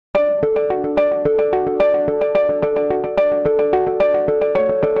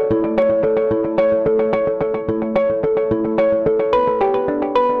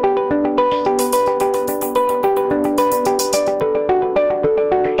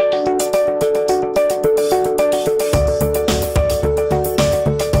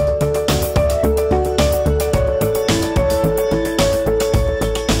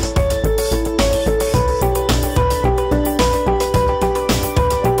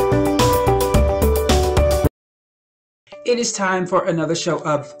It is time for another show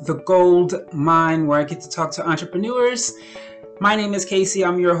of The Gold Mine, where I get to talk to entrepreneurs. My name is Casey,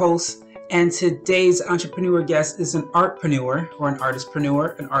 I'm your host, and today's entrepreneur guest is an artpreneur, or an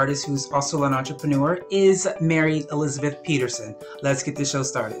artistpreneur, an artist who's also an entrepreneur, is Mary Elizabeth Peterson. Let's get this show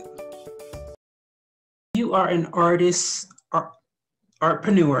started. You are an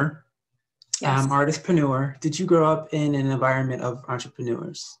artpreneur, Yes. Artistpreneur. Did you grow up in an environment of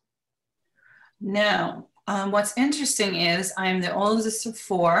entrepreneurs? No. What's interesting is I'm the oldest of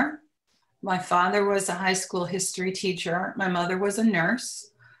four. My father was a high school history teacher. My mother was a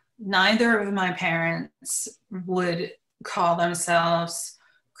nurse. Neither of my parents would call themselves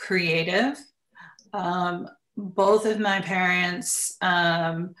creative. Both of my parents,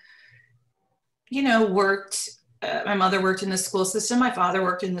 worked. My mother worked in the school system. My father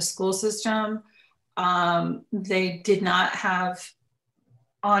worked in the school system. They did not have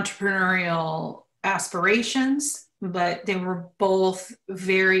entrepreneurial aspirations, but they were both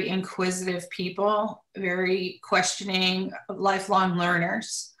very inquisitive people, very questioning, lifelong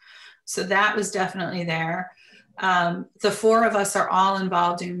learners. So that was definitely there. The four of us are all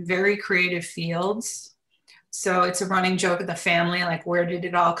involved in very creative fields. So it's a running joke of the family, like, where did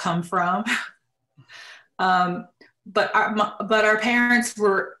it all come from? But our parents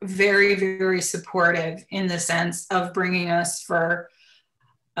were very, very supportive in the sense of bringing us for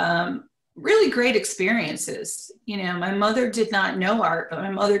really great experiences. My mother did not know art, but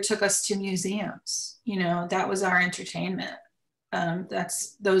my mother took us to museums. That was our entertainment.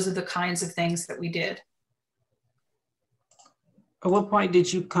 Those are the kinds of things that we did. At what point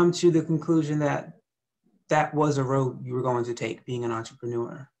did you come to the conclusion that that was a road you were going to take, being an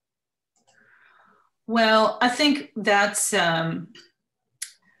entrepreneur? Well, I think that's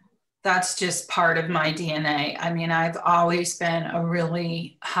just part of my DNA. I mean, I've always been a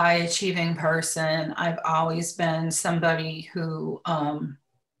really high achieving person. I've always been somebody who,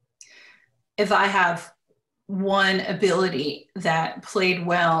 if I have one ability that played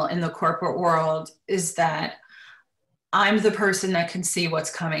well in the corporate world, is that I'm the person that can see what's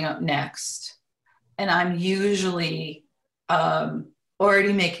coming up next. And I'm usually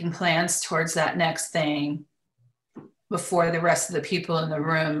already making plans towards that next thing before the rest of the people in the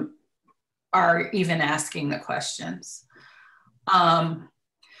room are even asking the questions.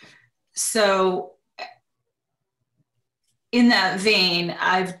 So in that vein,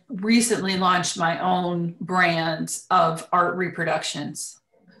 I've recently launched my own brand of art reproductions.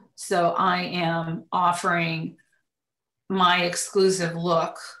 So I am offering my exclusive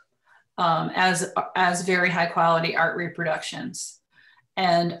look as very high quality art reproductions.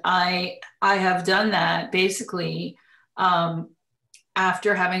 And I have done that basically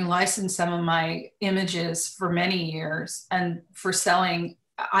after having licensed some of my images for many years, and for selling.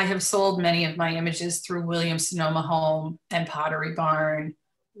 I have sold many of my images through Williams-Sonoma Home and Pottery Barn,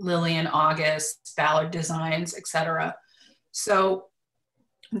 Lillian August, Ballard Designs, etc. So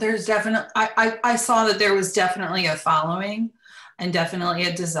there's definitely, I saw that there was definitely a following and definitely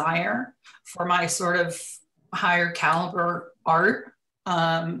a desire for my sort of higher caliber art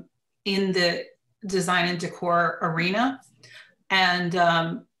in the design and decor arena. And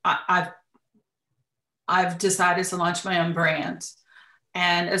I've decided to launch my own brand.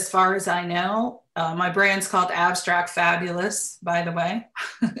 And as far as I know, my brand's called Abstract Fabulous, by the way.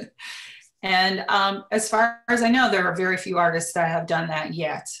 And as far as I know, there are very few artists that have done that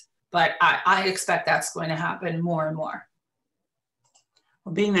yet, but I expect that's going to happen more and more.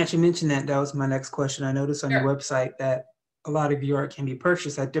 Well, being that you mentioned that, that was my next question. I noticed on your website that a lot of your art can be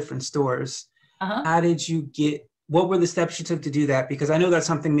purchased at different stores. How did you what were the steps you took to do that? Because I know that's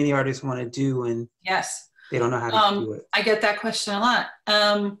something many artists want to do, and yes, they don't know how to do it. I get that question a lot.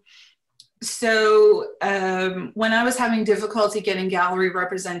 So when I was having difficulty getting gallery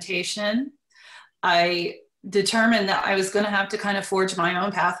representation, I determined that I was going to have to kind of forge my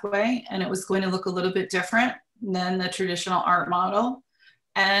own pathway, and it was going to look a little bit different than the traditional art model.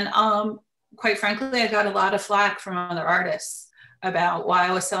 And quite frankly, I got a lot of flack from other artists about why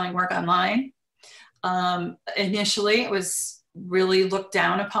I was selling work online. Initially, it was really looked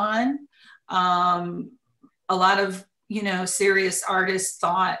down upon. A lot of, serious artists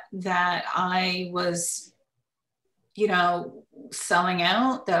thought that I was, selling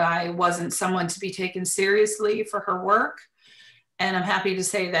out, that I wasn't someone to be taken seriously for her work. And I'm happy to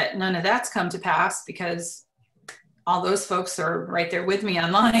say that none of that's come to pass, because all those folks are right there with me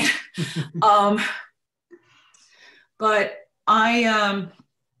online. But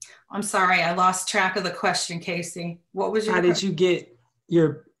I'm sorry, I lost track of the question, Casey. What was your question? How did you get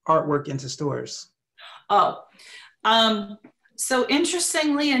your artwork into stores? So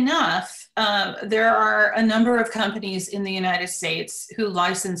interestingly enough, there are a number of companies in the United States who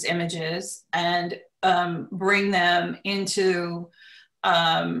license images and bring them into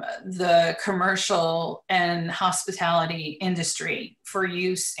the commercial and hospitality industry for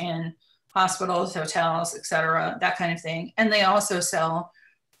use in hospitals, hotels, etc., that kind of thing. And they also sell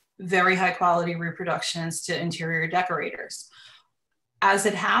very high quality reproductions to interior decorators. As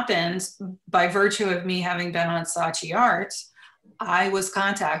it happens, by virtue of me having been on Saatchi Art, I was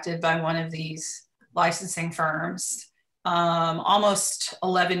contacted by one of these licensing firms almost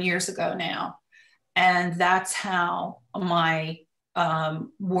 11 years ago now. And that's how my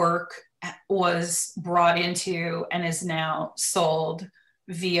work was brought into and is now sold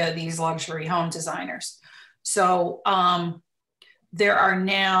via these luxury home designers. So there are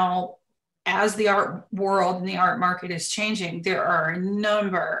now, as the art world and the art market is changing, there are a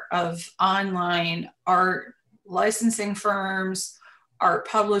number of online art licensing firms, art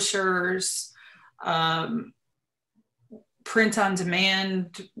publishers, print on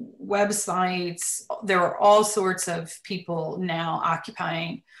demand websites. There are all sorts of people now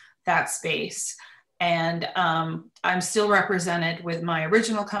occupying that space. And I'm still represented with my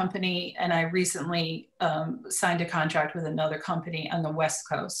original company, and I recently signed a contract with another company on the West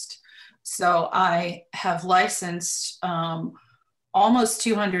Coast. So I have licensed almost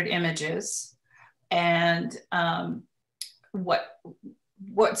 200 images. And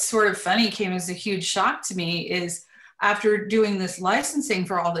what's sort of funny, came as a huge shock to me, is after doing this licensing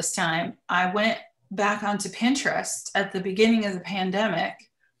for all this time, I went back onto Pinterest at the beginning of the pandemic,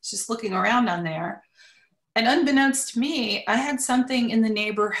 just looking around on there. And unbeknownst to me, I had something in the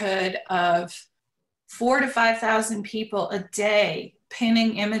neighborhood of 4,000 to 5,000 people a day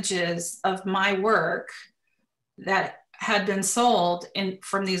pinning images of my work that had been sold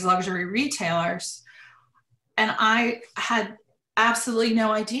from these luxury retailers. And I had absolutely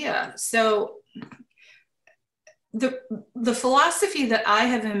no idea. So the philosophy that I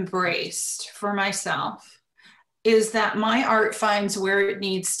have embraced for myself is that my art finds where it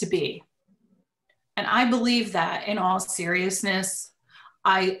needs to be. And I believe that in all seriousness.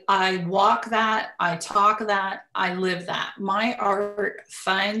 I walk that, I talk that, I live that. My art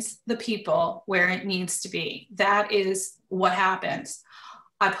finds the people where it needs to be. That is what happens.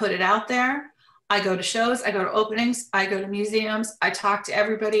 I put it out there. I go to shows, I go to openings, I go to museums, I talk to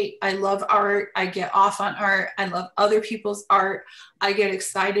everybody. I love art. I get off on art. I love other people's art. I get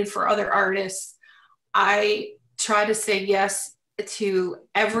excited for other artists. I try to say yes to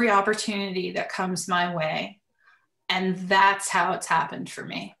every opportunity that comes my way. And that's how it's happened for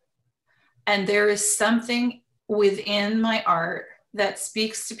me. And there is something within my art that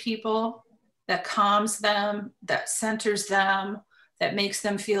speaks to people, that calms them, that centers them, that makes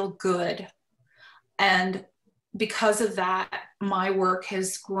them feel good. And because of that, my work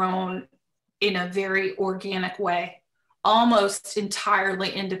has grown in a very organic way, almost entirely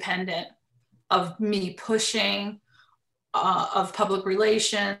independent of me pushing, of public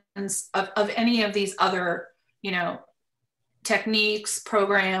relations, of any of these other, techniques,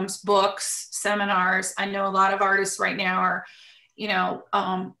 programs, books, seminars. I know a lot of artists right now are,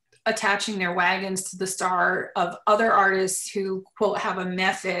 attaching their wagons to the star of other artists who, quote, have a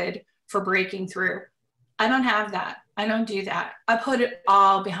method for breaking through. I don't have that. I don't do that. I put it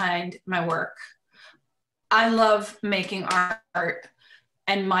all behind my work. I love making art,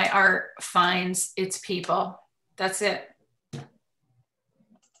 and my art finds its people. That's it.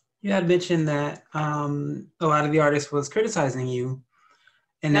 You had mentioned that a lot of the artists was criticizing you,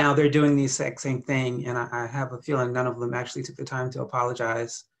 and now they're doing the exact same thing. And I have a feeling none of them actually took the time to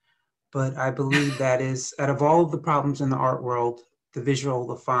apologize. But I believe that is, out of all of the problems in the art world, the visual,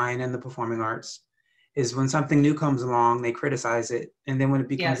 the fine, and the performing arts, is when something new comes along, they criticize it. And then when it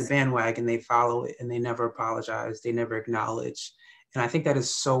becomes a bandwagon, they follow it and they never apologize. They never acknowledge. And I think that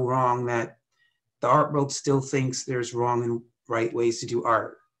is so wrong, that the art world still thinks there's wrong and right ways to do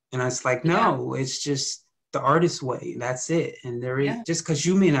art. And it's like, no, it's just the artist's way. That's it. And there is, just because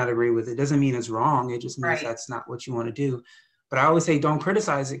you may not agree with it doesn't mean it's wrong. It just means that's not what you want to do. But I always say, don't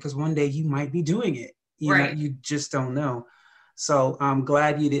criticize it, because one day you might be doing it. You just don't know. So I'm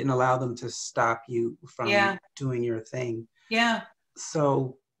glad you didn't allow them to stop you from doing your thing. Yeah.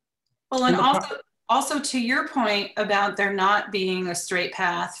 So. Well, and also to your point about there not being a straight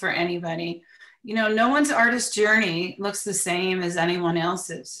path for anybody, no one's artist journey looks the same as anyone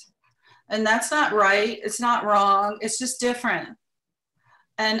else's. And that's not right. It's not wrong. It's just different.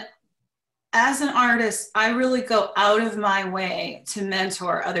 And as an artist, I really go out of my way to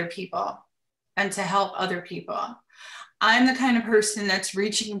mentor other people and to help other people. I'm the kind of person that's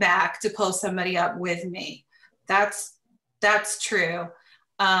reaching back to pull somebody up with me. That's true.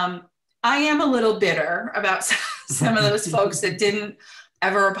 I am a little bitter about some of those folks that didn't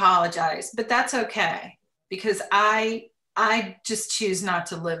ever apologize, but that's okay because I just choose not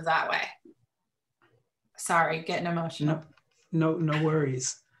to live that way. Sorry, getting emotional. No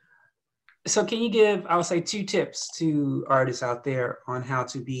worries. So can you give, I would say, 2 tips to artists out there on how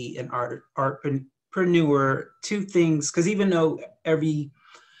to be an artpreneur? 2 things, because even though every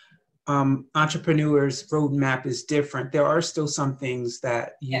entrepreneur's roadmap is different, there are still some things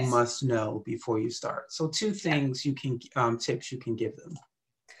that you Yes. must know before you start. So 2 things you can, tips you can give them.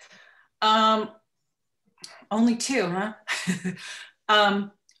 Only 2, huh?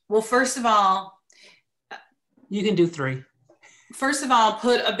 Well, first of all, you can do 3. First of all,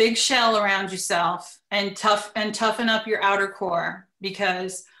 put a big shell around yourself and toughen up your outer core,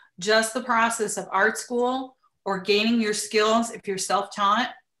 because just the process of art school or gaining your skills, if you're self-taught,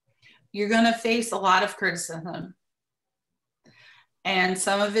 you're going to face a lot of criticism. And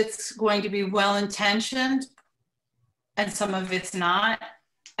some of it's going to be well-intentioned and some of it's not.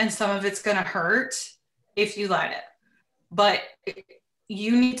 And some of it's going to hurt if you let it. But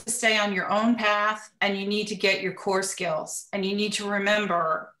you need to stay on your own path and you need to get your core skills. And you need to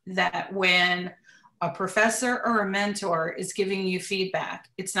remember that when a professor or a mentor is giving you feedback,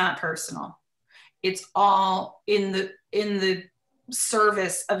 it's not personal. It's all in the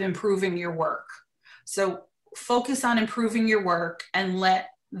service of improving your work. So focus on improving your work and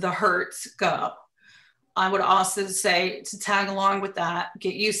let the hurts go. I would also say, to tag along with that,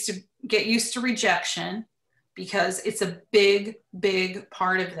 get used to rejection, because it's a big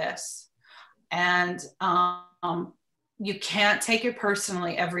part of this. And you can't take it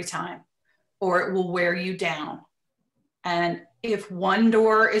personally every time, or it will wear you down. And if one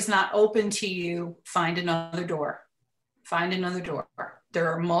door is not open to you, find another door. Find another door.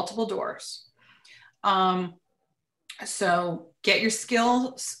 There are multiple doors. So get your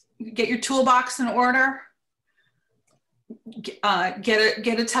skills, get your toolbox in order. Get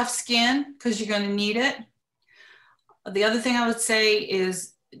a tough skin, because you're going to need it. The other thing I would say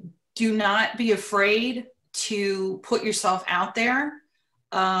is, do not be afraid to put yourself out there.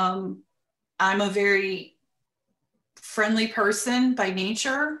 I'm a very friendly person by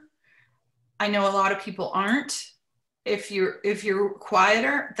nature. I know a lot of people aren't. If you're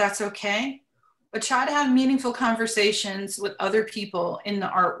quieter, that's okay. But try to have meaningful conversations with other people in the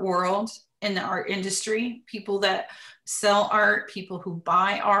art world, in the art industry, people that sell art, people who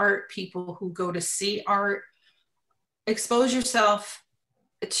buy art, people who go to see art. Expose yourself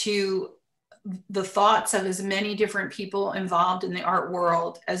to the thoughts of as many different people involved in the art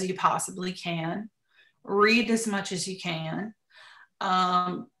world as you possibly can. Read as much as you can.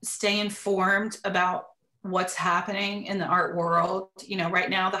 Stay informed about what's happening in the art world. You know,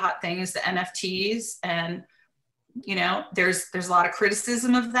 right now the hot thing is the NFTs, and you know, there's a lot of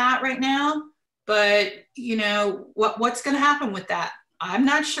criticism of that right now. But you know, what's going to happen with that? I'm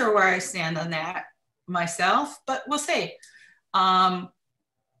not sure where I stand on that myself, but we'll see.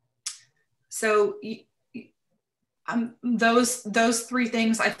 So those 3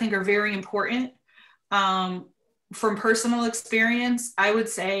 things I think are very important. From personal experience, I would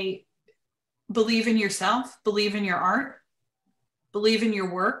say, believe in yourself, believe in your art, believe in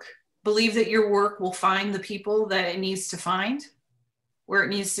your work, believe that your work will find the people that it needs to find, where it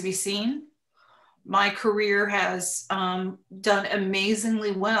needs to be seen. My career has done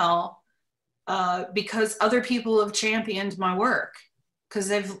amazingly well because other people have championed my work, because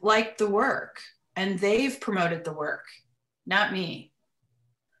they've liked the work and they've promoted the work, not me.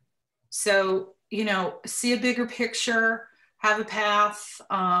 So, you know, see a bigger picture, have a path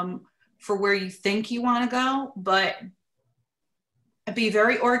for where you think you want to go, but be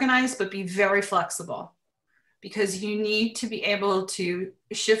very organized, but be very flexible, because you need to be able to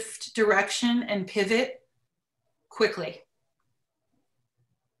shift direction and pivot quickly.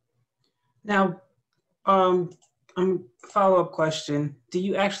 Now, follow-up question. Do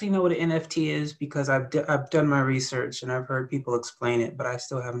you actually know what an NFT is? Because I've done my research and I've heard people explain it, but I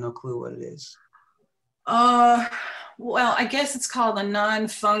still have no clue what it is. Well, I guess it's called a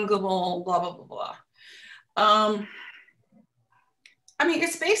non-fungible blah, blah, blah, blah. I mean,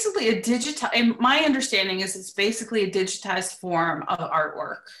 it's basically a digitized, my understanding is it's basically a digitized form of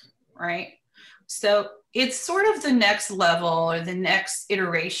artwork, right? So it's sort of the next level or the next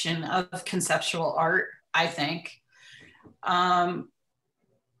iteration of conceptual art, I think.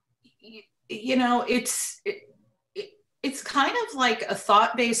 You know, it's kind of like a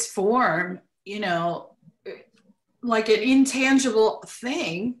thought-based form, you know, like an intangible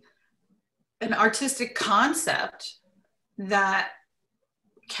thing, an artistic concept that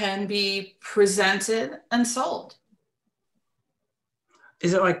can be presented and sold.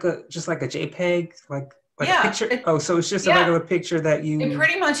 Is it like just like a JPEG, like a Yeah. picture? So it's just a Yeah. regular picture that you. It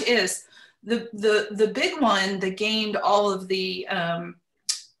pretty much is. The big one that gained all of the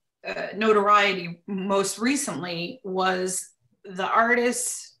notoriety most recently was the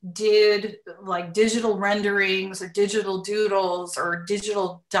artist did like digital renderings or digital doodles or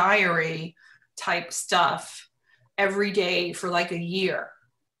digital diary type stuff every day for like a year.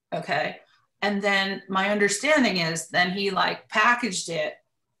 Okay. And then my understanding is then he like packaged it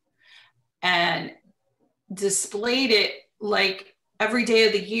and displayed it like every day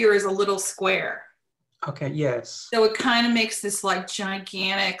of the year is a little square. Okay, yes. So it kind of makes this like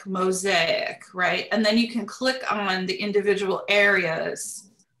gigantic mosaic, right? And then you can click on the individual areas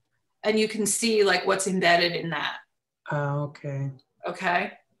and you can see like what's embedded in that. Okay.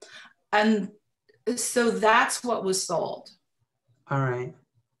 Okay. And so that's what was sold. All right.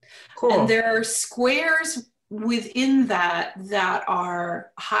 Cool. And there are squares within that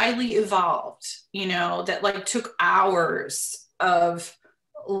are highly evolved, you know, that like took hours of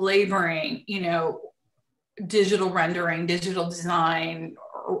laboring, you know, digital rendering, digital design,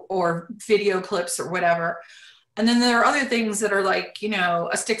 or video clips or whatever. And then there are other things that are like, you know,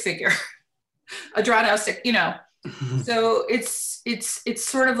 a stick figure, a drawn out stick, you know. So it's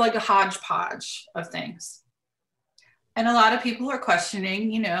sort of like a hodgepodge of things. And a lot of people are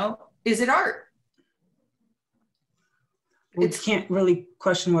questioning, you know, is it art? Well, you can't really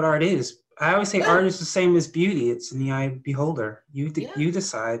question what art is. I always say art is the same as beauty. It's in the eye of the beholder. You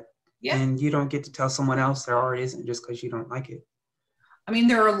decide. Yeah. And you don't get to tell someone else their art isn't just because you don't like it. I mean,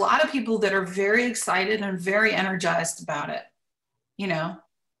 there are a lot of people that are very excited and very energized about it, you know.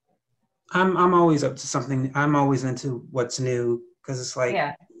 I'm always up to something. I'm always into what's new because it's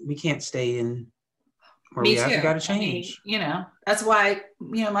like we can't stay in where we have. We got to change. I mean, you know, that's why,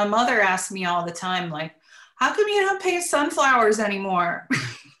 you know, my mother asks me all the time, like, how come you don't paint sunflowers anymore?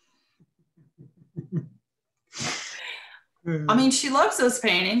 I mean, she loves those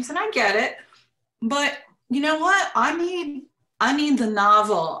paintings and I get it, but you know what? I need the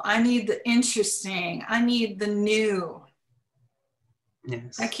novel. I need the interesting. I need the new.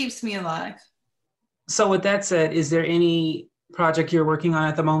 Yes. That keeps me alive. So with that said, is there any project you're working on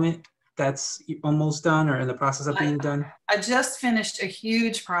at the moment that's almost done or in the process of being done? I just finished a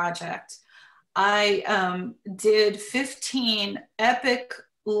huge project. I did 15 epic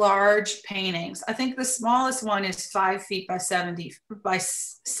large paintings. I think the smallest one is 5 feet by 7 feet.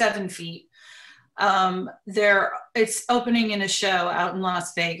 It's opening in a show out in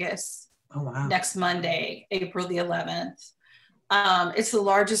Las Vegas. Oh, wow. Next Monday, April the 11th. It's the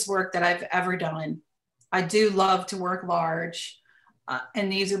largest work that I've ever done. I do love to work large,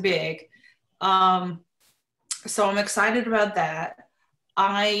 and these are big. So I'm excited about that.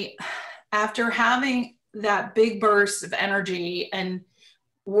 After having that big burst of energy and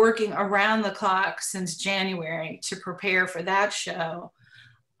working around the clock since January to prepare for that show,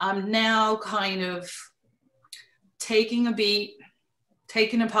 I'm now kind of taking a beat,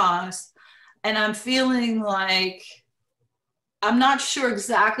 taking a pause, and I'm feeling like I'm not sure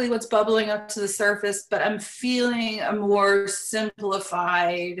exactly what's bubbling up to the surface, but I'm feeling a more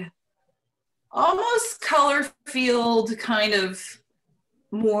simplified, almost color-filled, kind of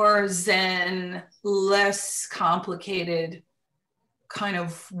more zen, less complicated kind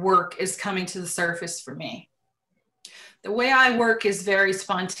of work is coming to the surface for me. The way I work is very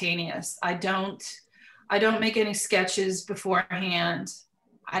spontaneous. I don't make any sketches beforehand.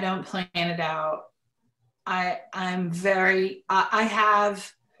 I don't plan it out. I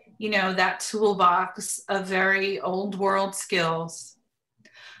have, you know, that toolbox of very old world skills,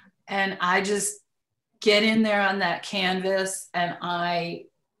 and I just get in there on that canvas and I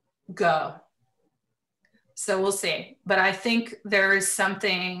go. So we'll see. But I think there is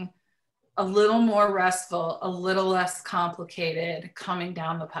something a little more restful, a little less complicated coming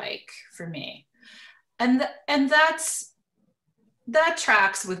down the pike for me. And that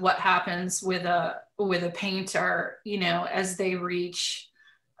tracks with what happens with a painter, you know, as they reach,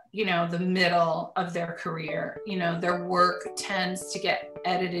 you know, the middle of their career. You know, their work tends to get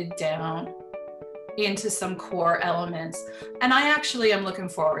edited down into some core elements. And I actually am looking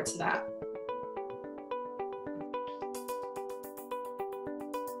forward to that.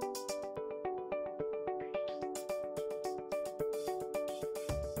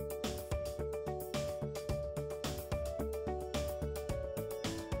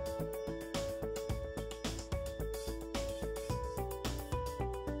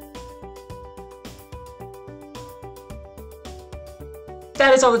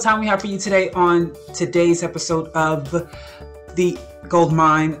 That is all the time we have for you today on today's episode of the gold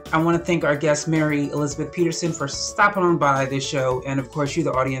mine. I want to thank our guest, Mary Elizabeth Peterson, for stopping on by this show. And of course, you,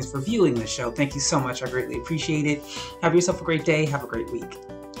 the audience, for viewing this show. Thank you so much. I greatly appreciate it. Have yourself a great day. Have a great week.